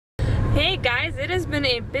Hey guys, it has been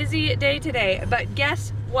a busy day today, but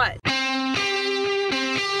guess what?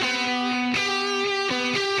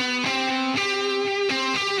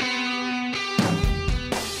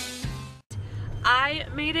 I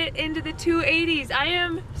made it into the 280s. I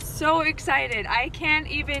am so excited. I can't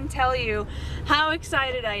even tell you how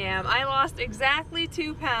excited I am. I lost exactly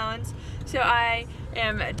 2 pounds, so I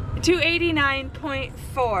am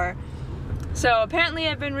 289.4. So apparently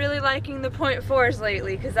I've been really liking the 0.4s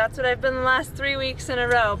lately, because that's what I've been the last 3 weeks in a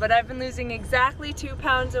row, but I've been losing exactly 2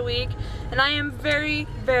 pounds a week, and I am very,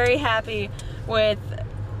 very happy with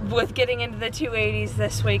getting into the 280s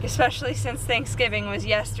this week, especially since Thanksgiving was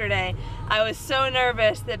yesterday. I was so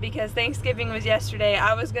nervous that because Thanksgiving was yesterday,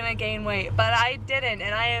 I was gonna gain weight, but I didn't,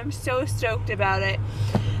 and I am so stoked about it.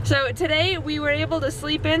 So today we were able to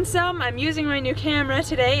sleep in some. I'm using my new camera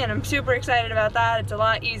today and I'm super excited about that. It's a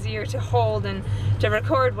lot easier to hold and to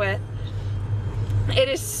record with. It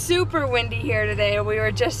is super windy here today. We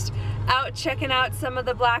were just out checking out some of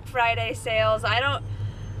the Black Friday sales.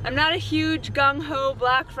 I'm not a huge gung-ho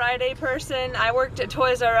Black Friday person. I worked at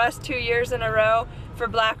Toys R Us 2 years in a row for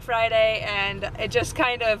Black Friday, and it just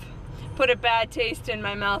kind of put a bad taste in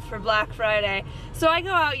my mouth for Black Friday. So I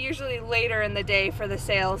go out usually later in the day for the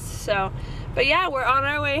sales. But yeah, we're on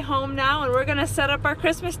our way home now and we're gonna set up our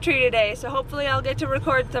Christmas tree today. So hopefully I'll get to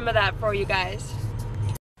record some of that for you guys.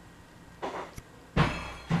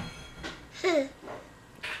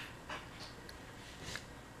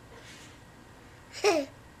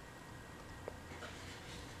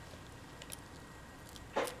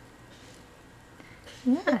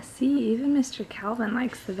 Yeah, see, even Mr. Calvin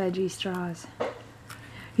likes the veggie straws.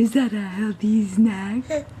 Is that a healthy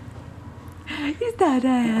snack? Is that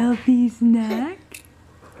a healthy snack?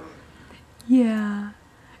 Yeah.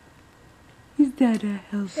 Is that a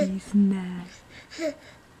healthy snack?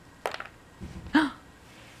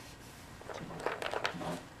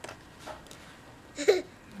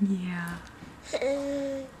 Yeah.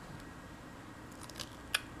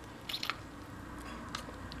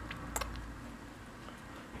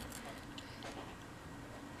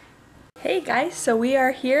 Hey guys, so we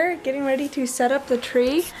are here getting ready to set up the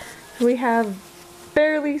tree. We have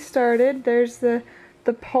barely started. There's the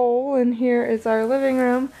pole, and here is our living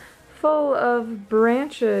room full of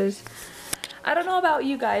branches. I don't know about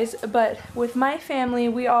you guys, but with my family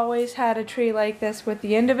we always had a tree like this with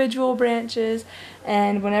the individual branches,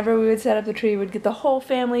 and whenever we would set up the tree we'd get the whole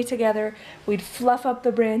family together, we'd fluff up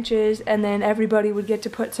the branches, and then everybody would get to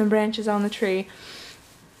put some branches on the tree.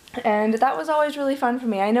 And that was always really fun for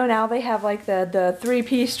me. I know now they have like the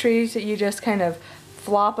 3-piece trees that you just kind of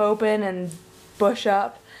flop open and bush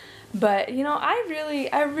up. But you know, I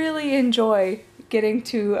really enjoy getting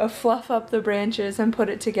to fluff up the branches and put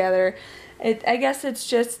it together. I guess it's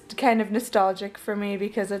just kind of nostalgic for me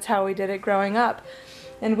because it's how we did it growing up.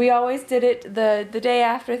 And we always did it the day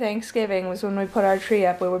after Thanksgiving was when we put our tree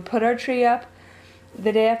up. We would put our tree up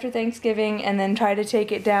the day after Thanksgiving and then try to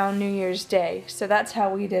take it down New Year's Day. So that's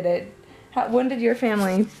how we did it. When did your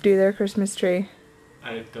family do their Christmas tree?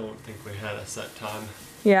 I don't think we had a set time.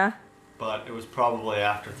 Yeah? But it was probably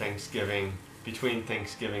after Thanksgiving, between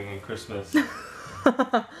Thanksgiving and Christmas.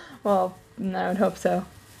 Well, I would hope so.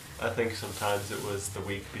 I think sometimes it was the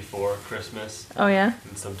week before Christmas. Oh yeah?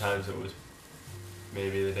 And sometimes it was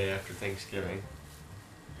maybe the day after Thanksgiving.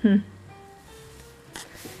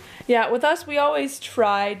 Yeah, with us, we always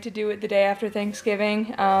tried to do it the day after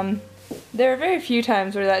Thanksgiving. There are very few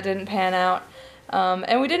times where that didn't pan out.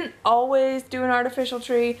 And we didn't always do an artificial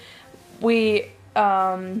tree. We,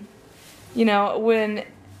 you know, when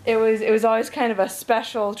it was always kind of a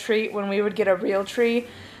special treat when we would get a real tree.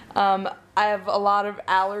 I have a lot of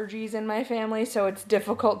allergies in my family, so it's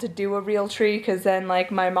difficult to do a real tree because then, like,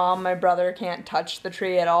 my mom, my brother can't touch the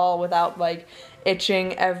tree at all without, like,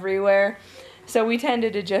 itching everywhere. So we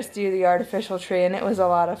tended to just do the artificial tree, and it was a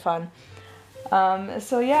lot of fun.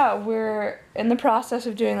 So yeah, we're in the process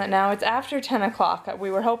of doing that now. It's after 10 o'clock.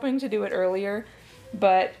 We were hoping to do it earlier,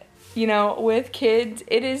 but you know, with kids,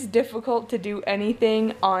 it is difficult to do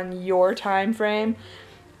anything on your time frame.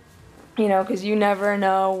 You know, because you never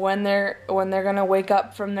know when they're gonna wake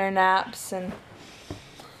up from their naps and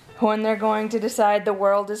when they're going to decide the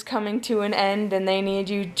world is coming to an end and they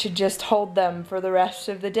need you to just hold them for the rest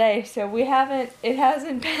of the day. So it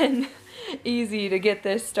hasn't been easy to get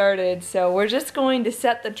this started. So we're just going to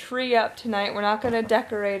set the tree up tonight. We're not going to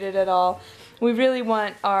decorate it at all. We really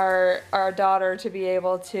want our daughter to be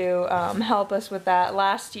able to help us with that.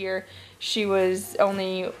 Last year she was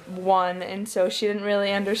only 1 and so she didn't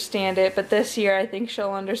really understand it, but this year I think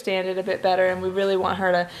she'll understand it a bit better, and we really want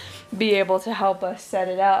her to be able to help us set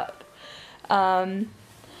it up.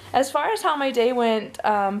 as far as how my day went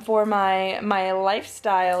for my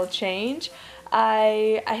lifestyle change,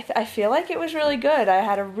 I feel like it was really good. I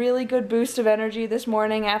had a really good boost of energy this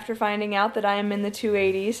morning after finding out that I am in the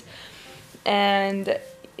 280s. And,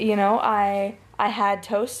 you know, I had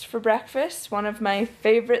toast for breakfast, one of my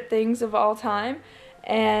favorite things of all time.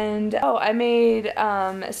 And I made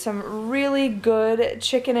some really good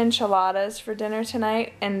chicken enchiladas for dinner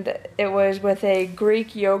tonight, and it was with a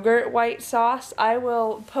Greek yogurt white sauce. I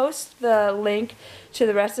will post the link to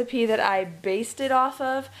the recipe that I based it off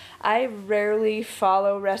of. I rarely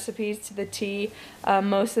follow recipes to the T.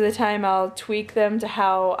 Most of the time I'll tweak them to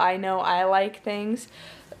how I know I like things.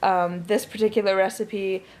 This particular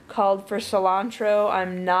recipe called for cilantro.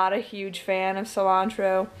 I'm not a huge fan of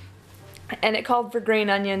cilantro. And it called for green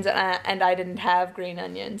onions, and I didn't have green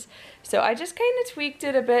onions. So I just kind of tweaked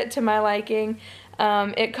it a bit to my liking.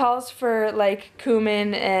 It calls for like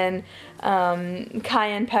cumin and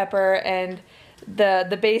cayenne pepper and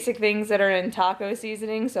the basic things that are in taco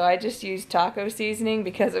seasoning. So I just used taco seasoning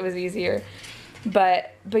because it was easier.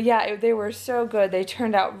 But yeah, they were so good. They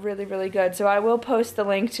turned out really, really good. So I will post the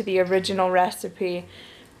link to the original recipe.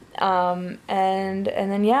 And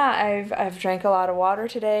then yeah, I've drank a lot of water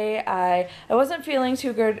today. I wasn't feeling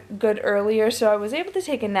too good earlier, so I was able to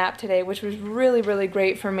take a nap today, which was really, really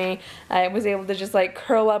great for me. I was able to just like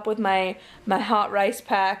curl up with my hot rice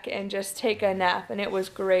pack and just take a nap, and it was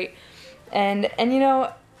great. And you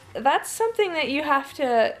know, that's something that you have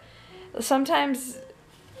to sometimes,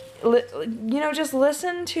 you know, just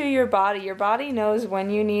listen to your body. Your body knows when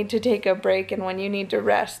you need to take a break and when you need to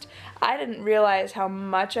rest. I didn't realize how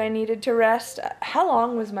much I needed to rest. How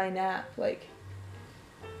long was my nap? Like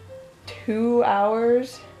 2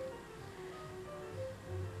 hours?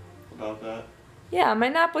 About that? Yeah, my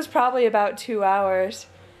nap was probably about 2 hours.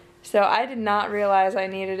 So I did not realize I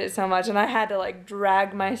needed it so much, and I had to like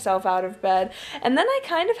drag myself out of bed. And then I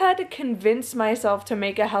kind of had to convince myself to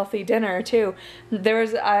make a healthy dinner too.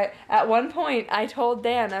 At one point I told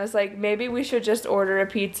Dan, I was like, maybe we should just order a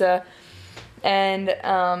pizza. And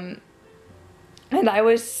I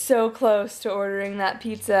was so close to ordering that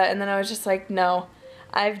pizza, and then I was just like, no,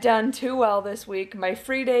 I've done too well this week. My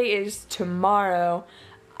free day is tomorrow.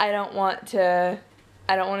 I don't want to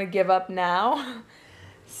give up now.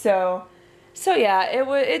 So yeah,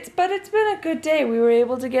 it's been a good day. We were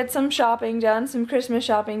able to get some shopping done, some Christmas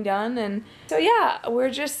shopping done, and so yeah, we're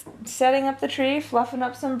just setting up the tree, fluffing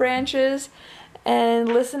up some branches, and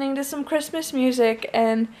listening to some Christmas music,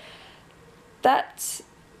 and that's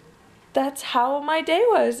how my day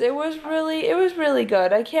was. It was really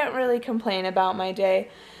good. I can't really complain about my day.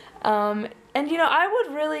 And you know, I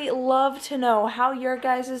would really love to know how your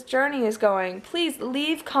guys' journey is going. Please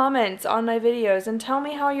leave comments on my videos and tell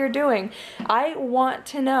me how you're doing. I want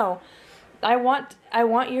to know. I want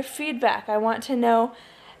your feedback. I want to know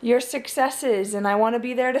your successes, and I want to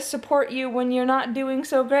be there to support you when you're not doing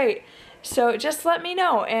so great. So just let me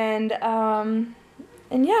know, and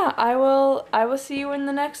yeah, I will see you in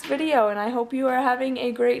the next video, and I hope you are having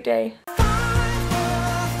a great day.